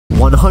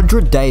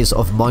100 days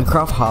of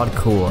Minecraft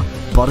hardcore,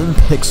 but in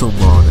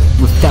Pixelmon,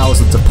 with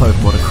thousands of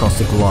Pokemon across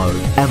the globe.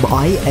 Am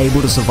I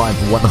able to survive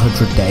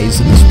 100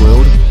 days in this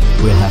world?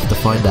 We'll have to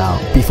find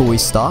out. Before we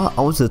start,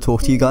 I wanted to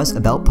talk to you guys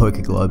about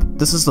Pokeglobe.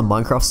 This is the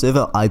Minecraft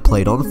server I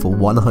played on for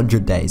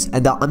 100 days,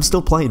 and that I'm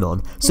still playing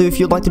on. So if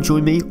you'd like to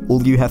join me,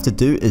 all you have to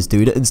do is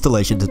do the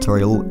installation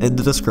tutorial in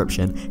the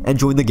description and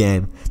join the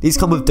game. These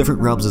come with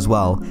different realms as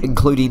well,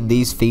 including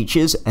these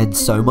features and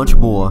so much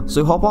more,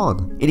 so hop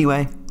on.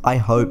 Anyway, I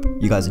hope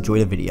you guys enjoy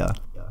the video.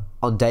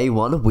 On day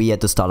 1, we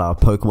had to start our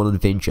Pokemon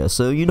adventure,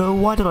 so you know,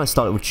 why didn't I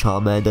start it with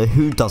Charmander?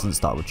 Who doesn't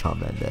start with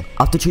Charmander?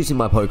 After choosing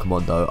my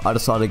Pokemon though, I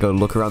decided to go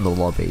look around the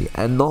lobby,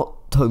 and not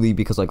totally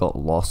because I got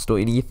lost or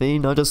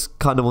anything, I just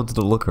kind of wanted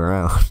to look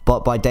around.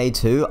 But by day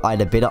 2, I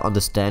had a better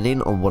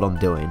understanding on what I'm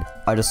doing.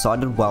 I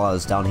decided while I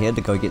was down here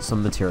to go get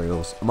some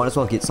materials. I might as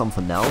well get some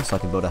for now so I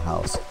can build a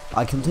house.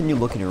 I continued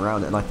looking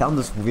around and I found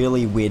this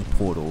really weird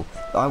portal.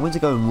 I went to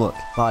go and look,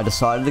 but I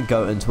decided to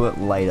go into it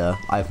later.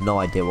 I have no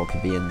idea what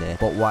could be in there.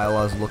 But while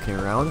I was looking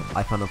around,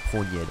 I found a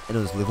Ponyard and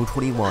it was level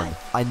 21.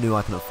 I knew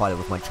I couldn't fight it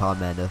with my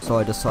Charmander, so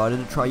I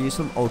decided to try use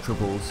some Ultra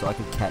Balls so I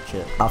could catch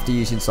it. After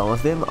using some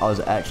of them, I was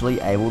actually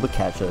able to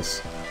catch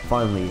us.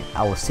 Finally,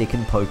 our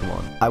second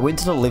Pokemon. I went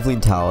to the leveling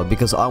tower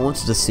because I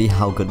wanted to see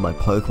how good my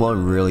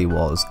Pokemon really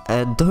was.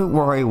 And don't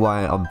worry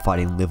why I'm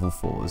fighting level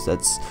 4s,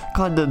 that's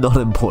kinda not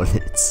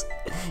important.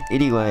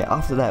 Anyway,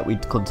 after that we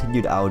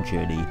continued our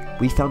journey.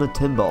 We found a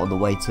Timber on the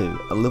way too,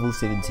 a level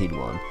 17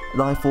 one.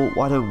 And I thought,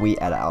 why don't we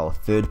add our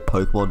third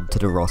Pokemon to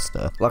the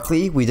roster?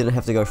 Luckily, we didn't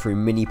have to go through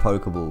many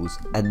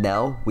Pokeballs, and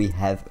now we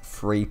have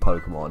 3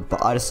 Pokemon.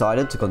 But I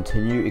decided to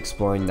continue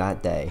exploring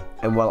that day.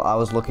 And while I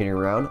was looking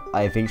around,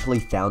 I eventually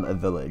found a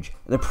village,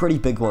 and a pretty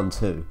big one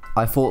too.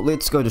 I thought,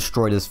 let's go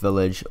destroy this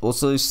village.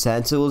 Also,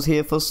 Santa was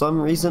here for some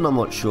reason, I'm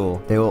not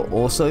sure. There were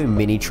also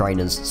many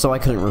trainers, so I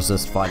couldn't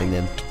resist fighting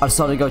them. I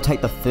decided to go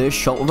take the first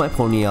shot with my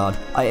Ponyard.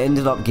 I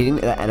ended up getting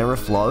the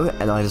Anorith low,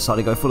 and I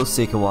decided to go for the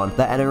second one.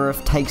 The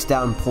Anorith takes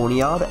down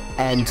Ponyard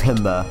and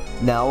Timber.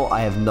 Now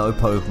I have no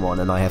Pokemon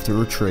and I have to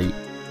retreat.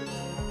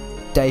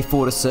 Day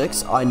 4 to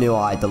 6, I knew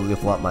I had to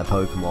level up my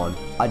Pokemon.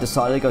 I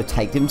decided to go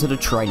take them to the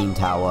training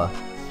tower.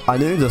 I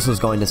knew this was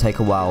going to take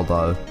a while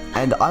though,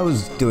 and I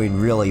was doing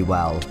really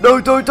well.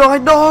 No, don't die,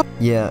 no!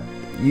 Yeah,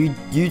 you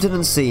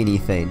didn't see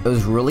anything. It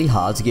was really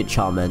hard to get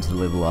Charmander to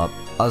level up.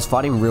 I was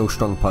fighting real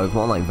strong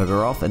Pokemon like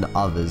Vigoroth and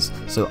others,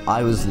 so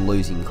I was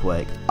losing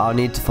quick. I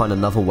needed to find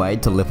another way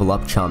to level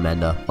up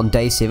Charmander. On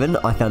day 7,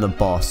 I found a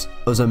boss.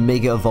 It was a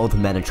Mega Evolved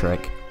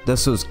Manectric.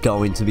 This was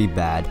going to be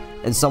bad,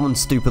 and someone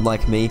stupid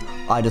like me,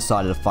 I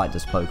decided to fight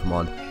this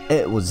Pokemon.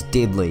 It was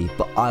deadly,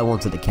 but I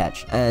wanted to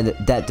catch, and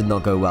that did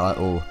not go well at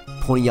all.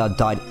 Ponyard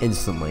died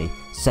instantly,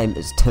 same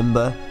as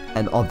Timber,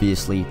 and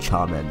obviously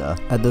Charmander.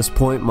 At this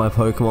point, my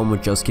Pokemon were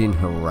just getting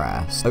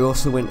harassed. I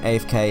also went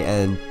AFK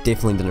and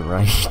definitely didn't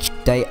rage.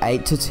 Day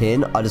 8 to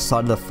 10, I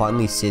decided to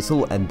finally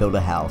settle and build a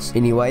house.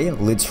 Anyway,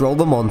 let's roll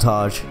the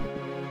montage.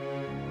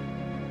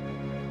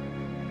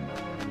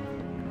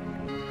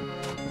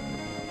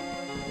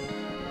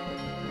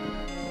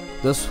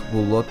 This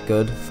will look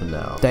good for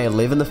now. Day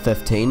 11 to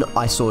 15,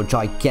 I saw a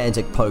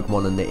gigantic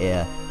Pokemon in the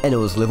air, and it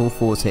was level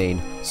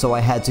 14, so I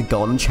had to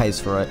go on and chase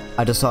for it.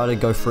 I decided to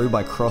go through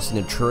by crossing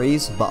the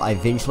trees, but I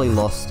eventually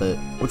lost it,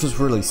 which was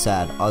really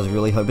sad. I was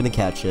really hoping to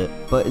catch it,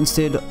 but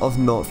instead of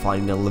not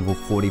finding a level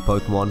 40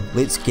 Pokemon,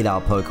 let's get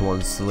our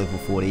Pokemons to level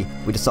 40.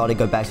 We decided to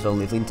go back to the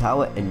leveling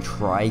tower and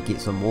try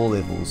get some more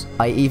levels.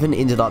 I even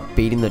ended up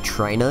beating the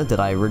trainer that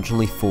I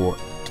originally fought,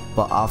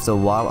 but after a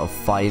while of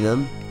fighting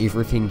them,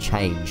 everything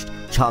changed.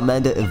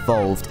 Charmander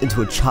evolved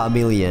into a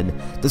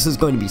Charmeleon. This is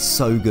going to be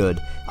so good.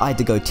 I had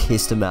to go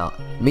test him out.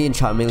 Me and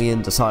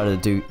Charmeleon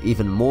decided to do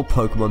even more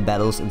Pokemon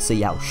battles and see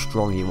how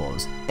strong he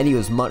was. And he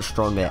was much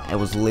stronger and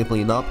was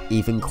leveling up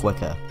even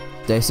quicker.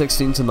 Day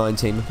 16 to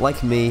 19,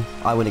 like me,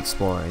 I went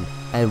exploring.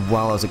 And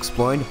while I was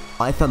exploring,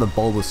 I found a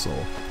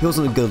Bulbasaur. He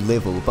wasn't a good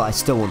level, but I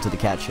still wanted to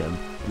catch him.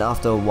 And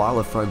after a while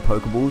of throwing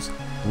Pokeballs,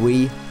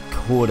 we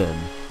caught him.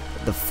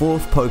 The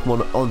 4th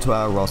Pokemon onto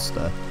our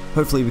roster.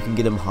 Hopefully we can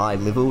get him high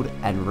leveled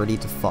and ready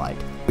to fight.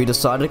 We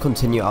decided to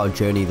continue our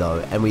journey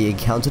though, and we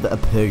encountered a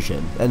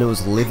Persian, and it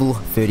was level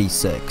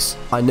 36.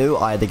 I knew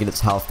I had to get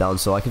its health down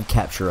so I could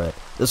capture it.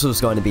 This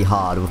was going to be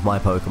hard with my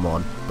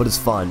Pokemon, but it's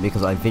fine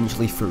because I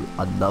eventually threw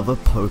another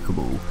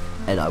Pokeball,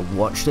 and I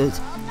watched it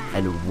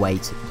and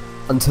waited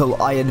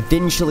until I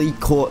eventually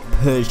caught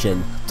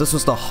Persian. This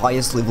was the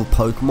highest level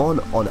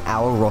Pokemon on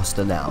our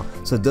roster now,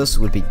 so this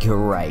would be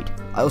great.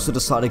 I also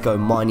decided to go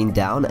mining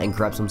down and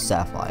grab some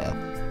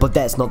Sapphire. But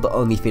that's not the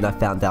only thing I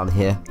found down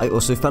here. I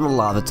also found a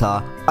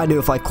Larvitar. I knew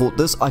if I caught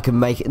this, I could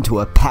make it into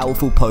a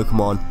powerful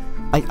Pokemon.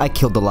 I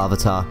killed the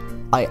Larvitar.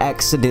 I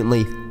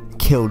accidentally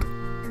killed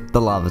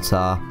the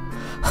Larvitar.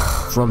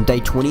 From day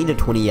 20 to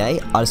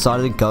 28, I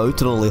decided to go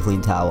to the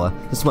leveling tower.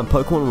 Since my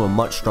Pokemon were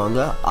much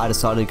stronger, I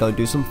decided to go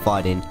do some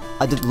fighting.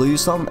 I did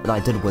lose some and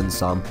I did win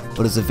some,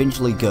 but it's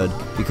eventually good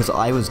because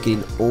I was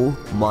getting all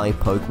my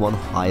Pokemon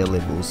higher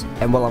levels.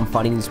 And while I'm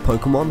fighting these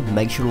Pokemon,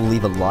 make sure to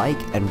leave a like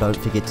and don't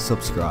forget to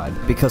subscribe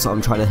because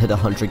I'm trying to hit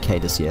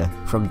 100k this year.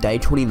 From day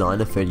 29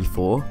 to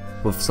 34,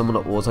 with some of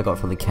the ores I got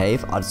from the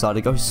cave, I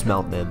decided to go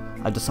smelt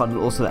them. I decided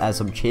also to add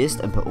some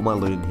chests and put all my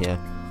loot in here.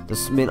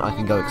 This meant I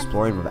can go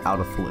exploring without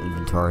a full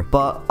inventory.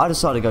 But I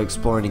decided to go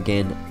exploring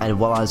again, and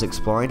while I was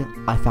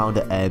exploring, I found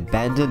an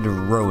abandoned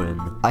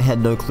ruin. I had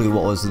no clue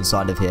what was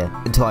inside of here,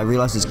 until I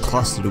realized it's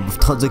clustered with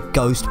tons of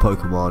ghost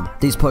Pokemon.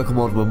 These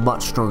Pokemon were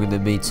much stronger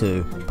than me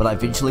too, but I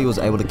eventually was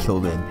able to kill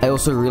them. I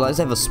also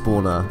realized I have a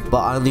spawner, but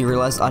I only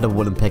realized I had a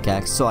wooden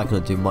pickaxe, so I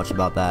couldn't do much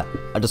about that.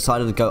 I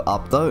decided to go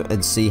up though,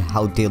 and see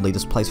how deadly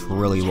this place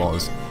really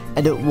was.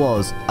 And it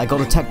was. I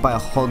got attacked by a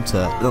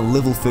Haunter in a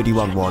level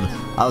 31 one.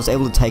 I was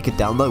able to take it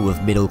down though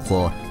with Metal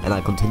Claw, and I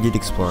continued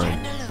exploring.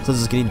 Since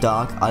it's getting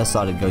dark, I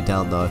decided to go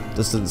down though.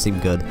 This didn't seem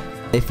good.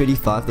 Day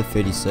 35 to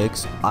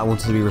 36, I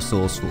wanted to be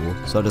resourceful,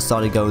 so I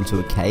decided to go into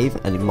a cave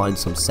and mine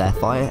some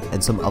sapphire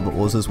and some other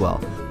ores as well.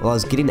 While I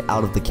was getting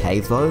out of the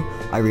cave though,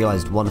 I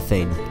realized one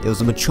thing. There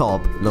was a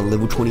Machop in a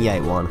level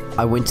 28 one.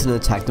 I went and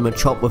attacked the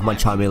Machop with my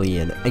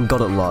Charmeleon and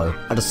got it low.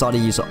 I decided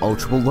to use an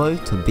Ultra Ball though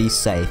to be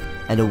safe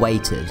and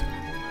awaited.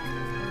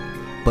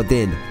 But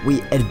then,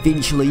 we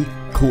eventually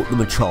caught the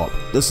Machop.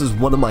 This is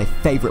one of my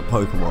favorite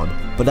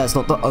Pokemon, but that's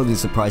not the only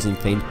surprising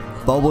thing.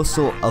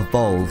 Bulbasaur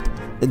evolved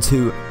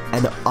into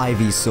an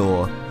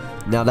Ivysaur.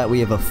 Now that we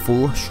have a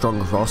full,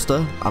 strong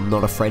roster, I'm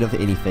not afraid of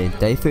anything.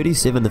 Day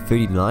 37 to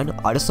 39,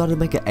 I decided to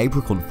make an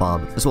apricot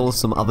farm, as well as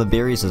some other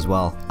berries as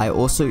well. I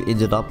also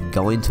ended up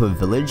going to a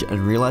village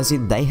and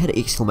realizing they had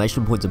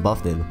exclamation points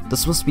above them.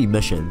 This must be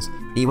missions.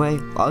 Anyway,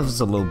 I was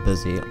just a little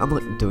busy. I'm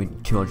like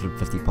doing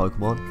 250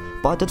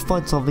 Pokemon, but I did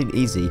find something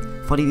easy,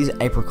 finding these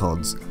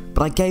apricots.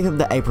 But I gave him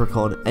the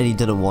apricot and he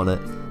didn't want it,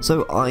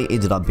 so I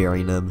ended up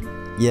burying him.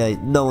 Yeah,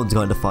 no one's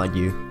going to find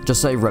you.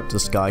 Just say rip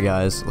this guy,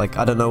 guys. Like,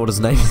 I don't know what his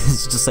name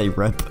is, just say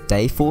rip.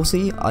 Day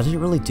 40, I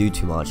didn't really do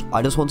too much.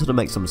 I just wanted to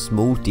make some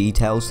small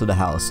details to the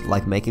house,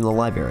 like making a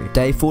library.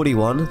 Day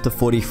 41 to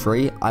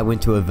 43, I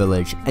went to a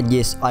village. And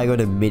yes, I go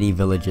to many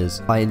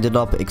villages. I ended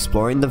up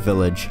exploring the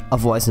village.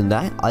 Otherwise than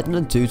that, I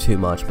didn't do too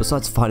much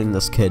besides finding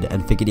this kid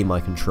and forgetting my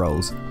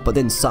controls. But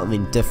then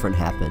something different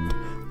happened.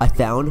 I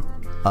found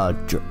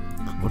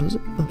what is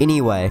it?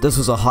 Anyway, this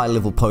was a high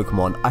level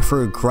Pokemon. I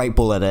threw a great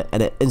ball at it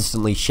and it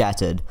instantly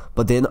shattered.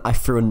 But then I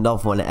threw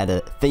another one at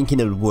it, thinking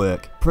it would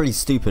work. Pretty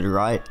stupid,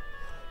 right?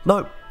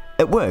 No,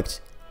 it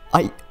worked.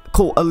 I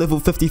caught a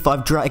level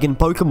 55 dragon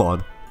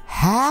Pokemon.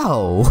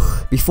 How?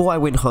 Before I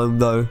went home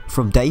though,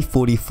 from day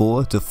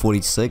 44 to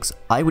 46,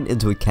 I went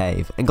into a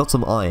cave and got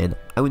some iron.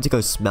 I went to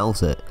go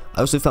smelt it. I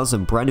also found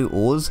some brand new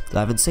ores that I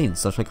haven't seen,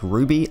 such like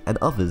ruby and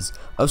others.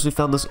 I also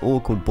found this ore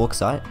called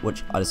bauxite,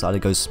 which I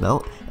decided to go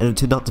smelt, and it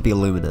turned out to be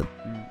aluminum.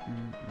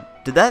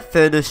 Did that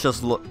furnace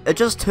just look? It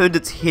just turned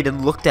its head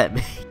and looked at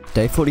me.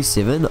 Day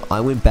 47,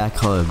 I went back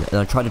home and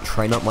I tried to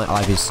train up my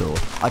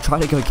Ivysaur. I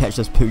tried to go catch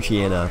this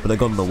Poochyena, but I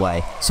got in the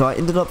way. So I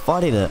ended up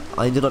fighting it.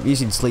 I ended up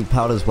using sleep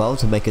powder as well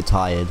to make it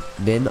tired.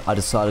 Then I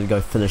decided to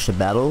go finish the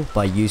battle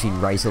by using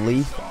Razor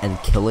Leaf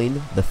and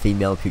killing the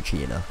female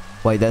Poochyena.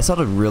 Wait, that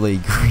sounded really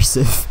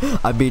aggressive.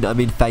 I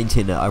mean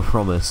fainting it, I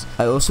promise.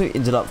 I also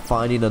ended up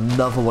finding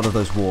another one of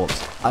those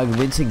warps. I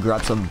went and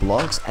grabbed some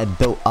blocks and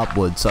built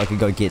upwards so I could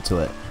go get to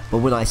it. But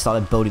when I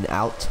started building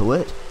out to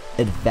it,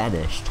 it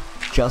vanished.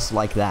 Just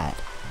like that.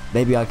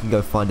 Maybe I can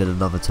go find it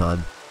another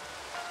time.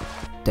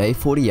 Day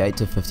 48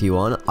 to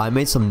 51, I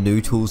made some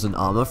new tools and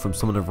armor from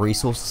some of the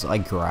resources I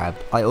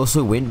grabbed. I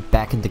also went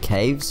back into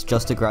caves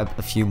just to grab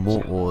a few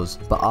more ores.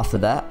 But after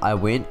that, I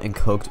went and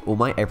cooked all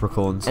my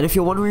apricorns. And if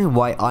you're wondering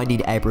why I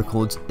need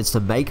apricorns, it's to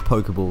make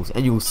Pokeballs.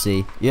 And you'll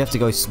see, you have to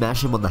go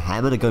smash them on the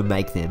hammer to go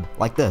make them.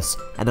 Like this.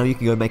 And now you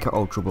can go make an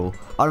Ultra Ball.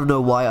 I don't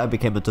know why I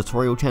became a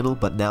tutorial channel,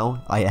 but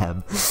now I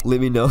am.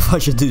 Let me know if I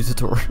should do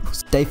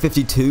tutorials. Day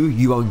 52,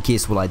 you won't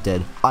guess what I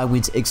did. I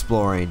went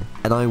exploring.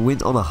 And I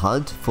went on a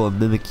hunt for a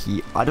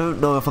Mimikyu. I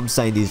don't know if I'm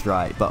saying these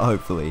right, but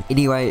hopefully.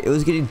 Anyway, it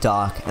was getting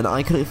dark and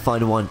I couldn't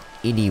find one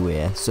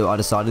anywhere, so I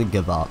decided to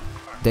give up.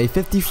 Day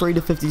 53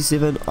 to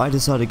 57, I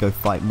decided to go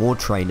fight more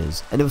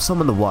trainers, and there was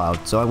some in the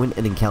wild, so I went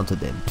and encountered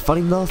them.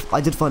 Funny enough,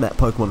 I did find that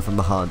Pokemon from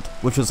the hunt,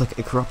 which was like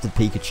a corrupted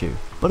Pikachu.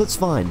 But it's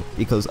fine,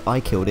 because I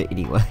killed it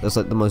anyway. That's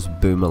like the most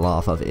boomer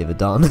laugh I've ever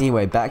done.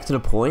 Anyway, back to the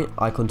point,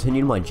 I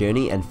continued my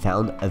journey and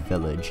found a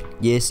village.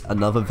 Yes,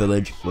 another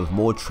village with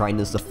more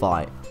trainers to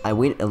fight. I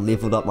went and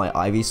leveled up my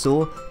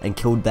Ivysaur and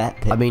killed that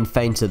pig. I mean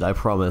fainted, I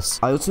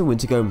promise. I also went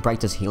to go and break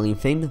this healing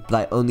thing, but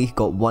I only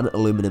got one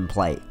aluminum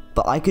plate.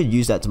 But I could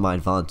use that to my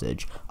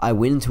advantage. I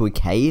went into a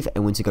cave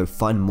and went to go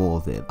find more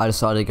of them. I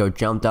decided to go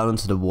jump down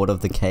into the water of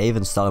the cave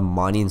and started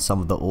mining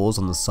some of the ores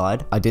on the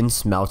side. I then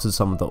smelted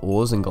some of the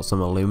ores and got some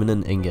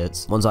aluminum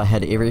ingots. Once I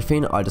had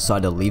everything, I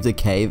decided to leave the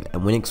cave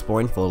and went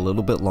exploring for a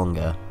little bit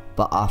longer.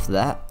 But after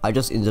that, I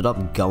just ended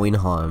up going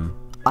home.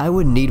 I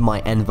would need my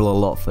anvil a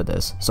lot for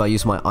this, so I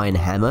used my iron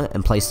hammer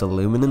and placed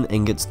aluminum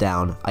ingots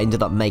down. I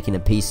ended up making a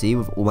PC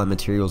with all my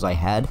materials I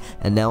had,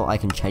 and now I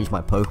can change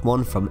my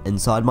Pokemon from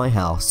inside my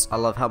house. I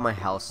love how my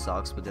house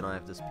sucks, but then I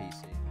have this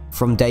PC.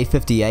 From day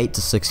 58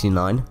 to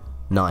 69,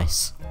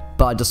 nice.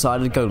 But I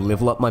decided to go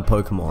level up my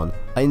Pokemon.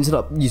 I ended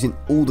up using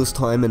all this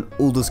time and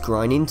all this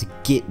grinding to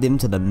get them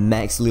to the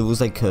max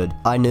levels I could.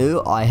 I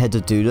knew I had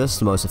to do this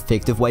the most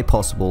effective way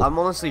possible. I'm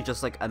honestly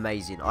just like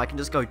amazing. I can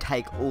just go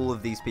take all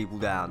of these people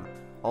down.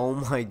 Oh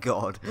my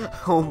god.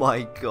 Oh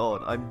my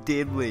god. I'm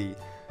deadly.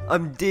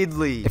 I'm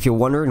deadly. If you're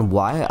wondering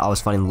why I was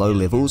finding low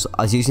levels,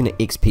 I was using an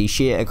XP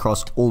share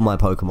across all my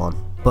Pokemon.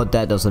 But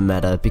that doesn't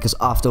matter, because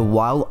after a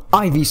while,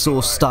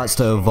 Ivysaur starts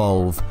to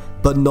evolve.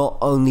 But not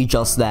only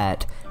just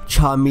that,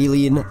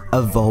 Charmeleon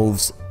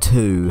evolves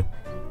too,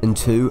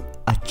 into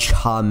a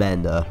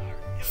Charmander.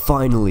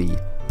 Finally,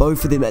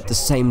 both of them at the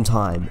same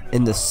time,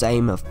 in the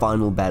same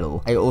final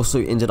battle. I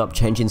also ended up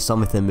changing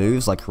some of their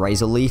moves like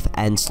Razor Leaf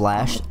and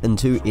Slash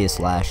into Air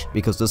Slash,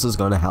 because this is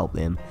going to help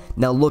them.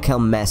 Now look how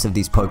massive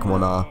these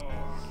Pokemon are.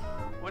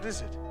 What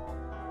is it?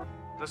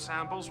 The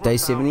samples were Day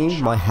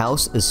 70, my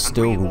house is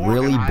still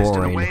really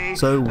boring,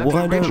 so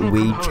why don't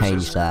we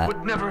change that?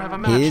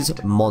 Here's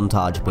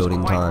montage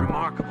building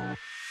time.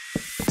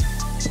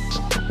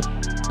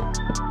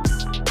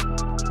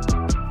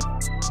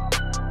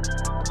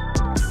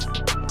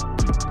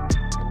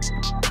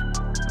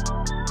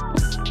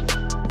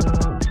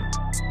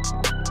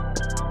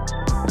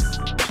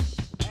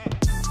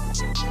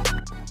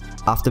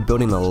 After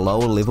building a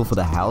lower level for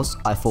the house,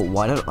 I thought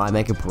why don't I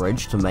make a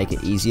bridge to make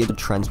it easier to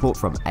transport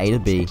from A to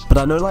B. But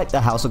I know like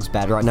the house looks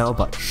bad right now,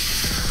 but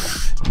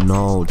shh,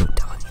 no, don't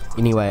tell anyone.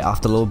 Anyway,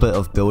 after a little bit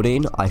of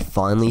building, I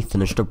finally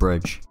finished a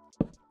bridge.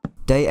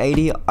 Day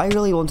 80, I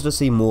really wanted to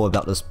see more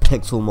about this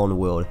Pixelmon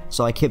world,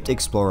 so I kept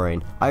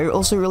exploring. I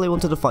also really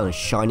wanted to find a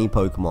shiny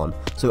Pokemon,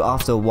 so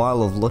after a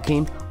while of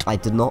looking, I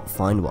did not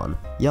find one.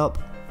 Yup.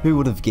 Who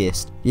would have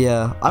guessed?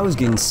 Yeah, I was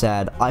getting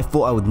sad. I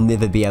thought I would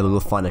never be able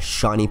to find a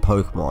shiny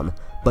Pokemon,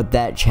 but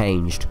that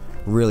changed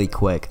really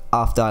quick.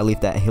 After I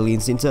left that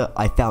healing center,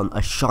 I found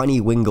a shiny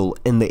Wingull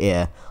in the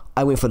air.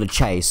 I went for the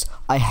chase.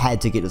 I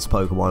had to get this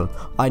Pokemon.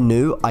 I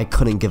knew I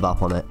couldn't give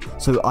up on it,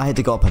 so I had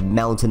to go up a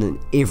mountain and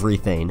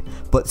everything.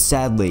 But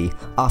sadly,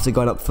 after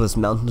going up for this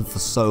mountain for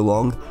so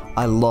long,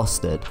 I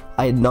lost it.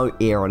 I had no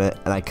air on it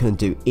and I couldn't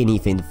do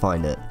anything to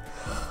find it.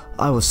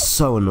 I was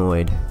so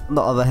annoyed. On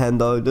the other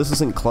hand though, this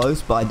isn't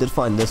close, but I did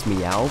find this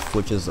Meowth,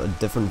 which is a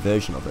different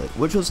version of it,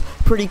 which was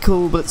pretty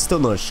cool, but it's still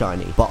not as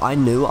shiny. But I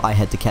knew I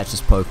had to catch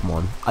this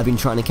Pokemon. I've been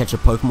trying to catch a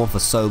Pokemon for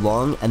so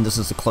long, and this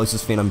is the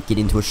closest thing I'm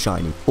getting to a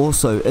shiny.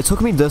 Also, it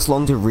took me this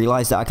long to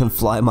realize that I can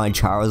fly my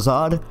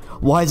Charizard.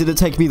 Why did it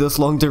take me this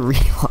long to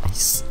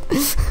realize?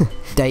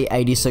 Day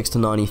 86 to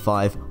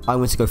 95, I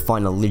went to go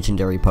find a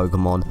legendary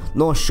Pokemon.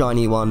 Not a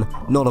shiny one,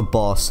 not a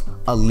boss,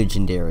 a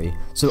legendary.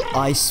 So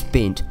I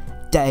spent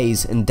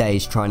days and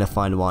days trying to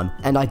find one,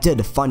 and I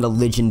did find a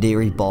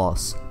legendary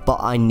boss, but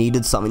I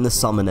needed something to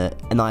summon it,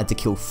 and I had to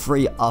kill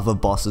 3 other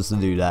bosses to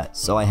do that,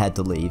 so I had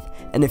to leave.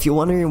 And if you're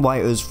wondering why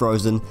it was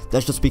frozen,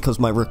 that's just because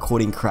my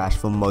recording crashed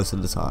for most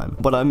of the time.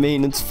 But I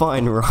mean, it's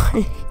fine,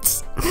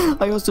 right?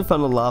 I also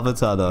found a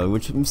Larvitar though,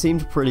 which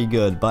seemed pretty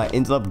good, but I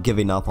ended up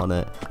giving up on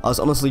it. I was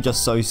honestly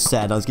just so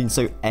sad, I was getting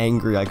so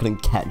angry I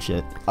couldn't catch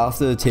it.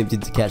 After attempting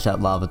to catch that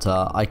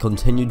Larvitar, I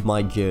continued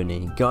my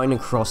journey, going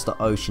across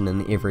the ocean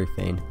and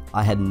everything.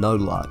 I had no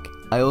luck.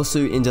 I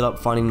also ended up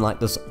finding like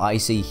this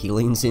icy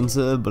healing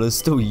center, but it's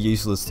still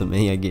useless to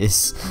me, I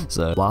guess.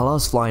 So while I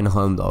was flying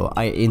home though,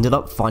 I ended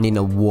up finding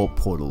a warp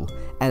portal,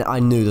 and I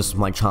knew this was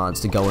my chance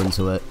to go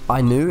into it.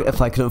 I knew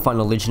if I couldn't find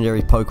a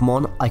legendary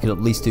Pokemon, I could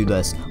at least do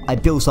this. I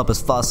built up as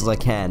fast as I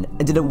can,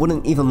 and then it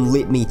wouldn't even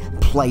let me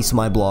place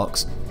my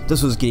blocks.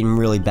 This was getting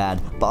really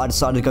bad, but I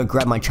decided to go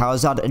grab my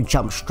Charizard and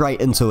jump straight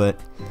into it.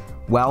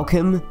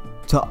 Welcome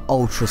to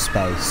Ultra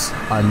Space,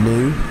 a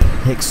new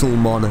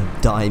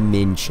Pixelmon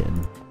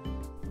dimension.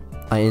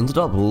 I ended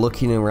up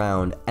looking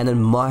around and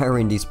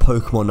admiring these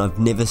Pokemon I've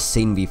never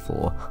seen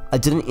before. I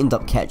didn't end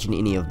up catching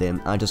any of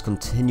them, I just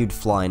continued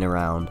flying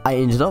around. I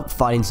ended up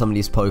fighting some of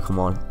these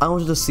Pokemon. I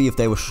wanted to see if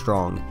they were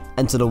strong,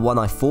 and to the one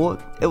I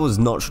fought, it was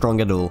not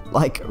strong at all.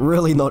 Like,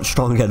 really not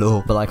strong at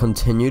all. But I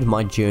continued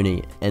my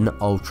journey in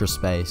Ultra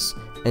Space,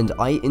 and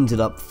I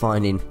ended up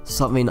finding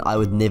something I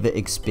would never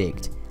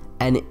expect.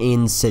 An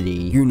end city.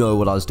 You know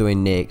what I was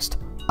doing next.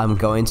 I'm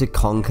going to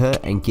conquer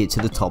and get to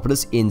the top of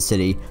this end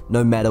city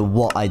no matter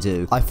what I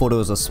do. I thought it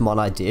was a smart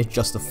idea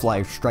just to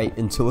fly straight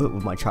into it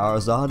with my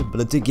Charizard, but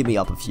it did get me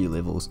up a few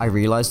levels. I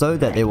realized though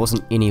that there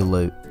wasn't any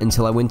loot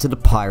until I went to the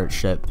pirate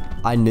ship.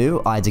 I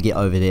knew I had to get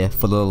over there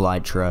for the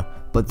Elytra,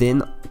 but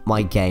then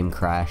my game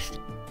crashed.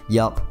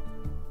 Yup,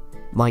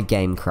 my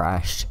game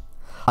crashed.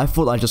 I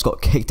thought I just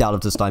got kicked out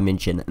of this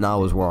dimension and I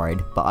was worried,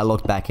 but I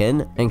logged back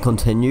in and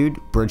continued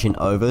bridging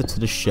over to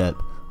the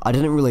ship. I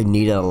didn't really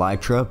need an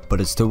Elytra, but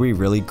it'd still be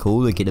really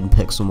cool to get in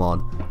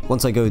Pixelmon.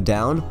 Once I go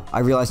down, I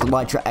realized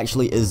Elytra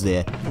actually is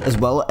there, as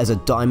well as a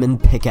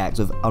diamond pickaxe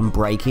with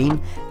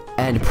Unbreaking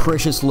and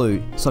precious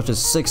loot, such as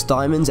 6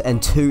 diamonds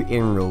and 2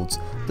 emeralds.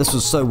 This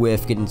was so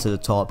worth getting to the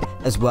top,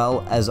 as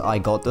well as I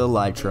got the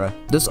elytra.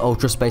 This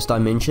ultra space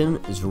dimension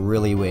is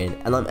really weird,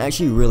 and I'm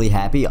actually really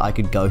happy I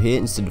could go here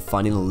instead of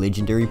finding a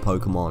legendary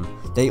Pokemon.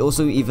 They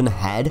also even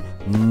had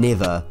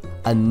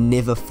a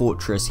Nether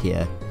fortress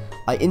here.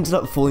 I ended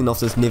up falling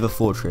off this Nether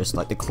fortress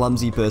like the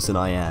clumsy person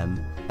I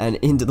am, and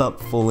ended up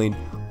falling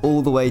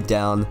all the way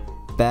down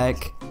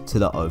back to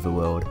the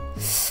overworld.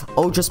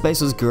 Ultra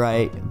space was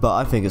great, but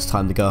I think it's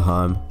time to go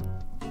home.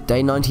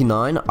 Day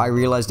 99, I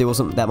realized there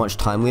wasn't that much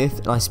time left,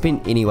 and I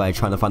spent anyway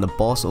trying to find a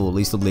boss or at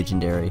least a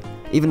legendary.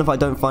 Even if I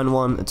don't find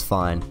one, it's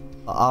fine.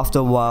 After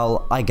a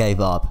while, I gave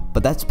up,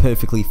 but that's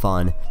perfectly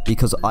fine,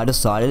 because I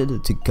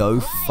decided to go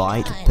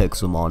fight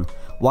Pixelmon.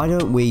 Why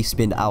don't we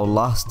spend our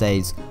last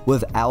days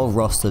with our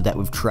roster that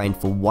we've trained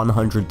for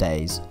 100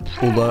 days?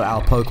 Although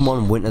our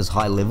Pokemon weren't as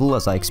high level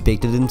as I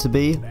expected them to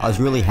be, I was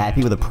really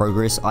happy with the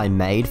progress I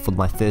made for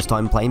my first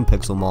time playing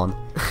Pixelmon.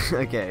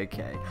 Okay,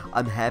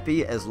 I'm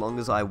happy as long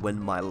as I win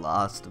my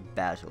last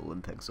battle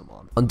in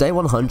Pixelmon. On day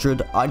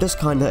 100, I just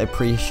kinda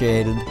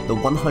appreciated the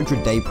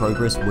 100-day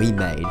progress we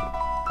made.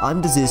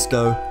 I'm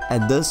Desesko,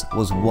 and this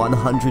was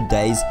 100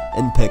 days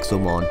in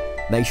Pixelmon.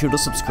 Make sure to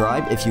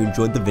subscribe if you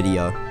enjoyed the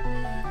video.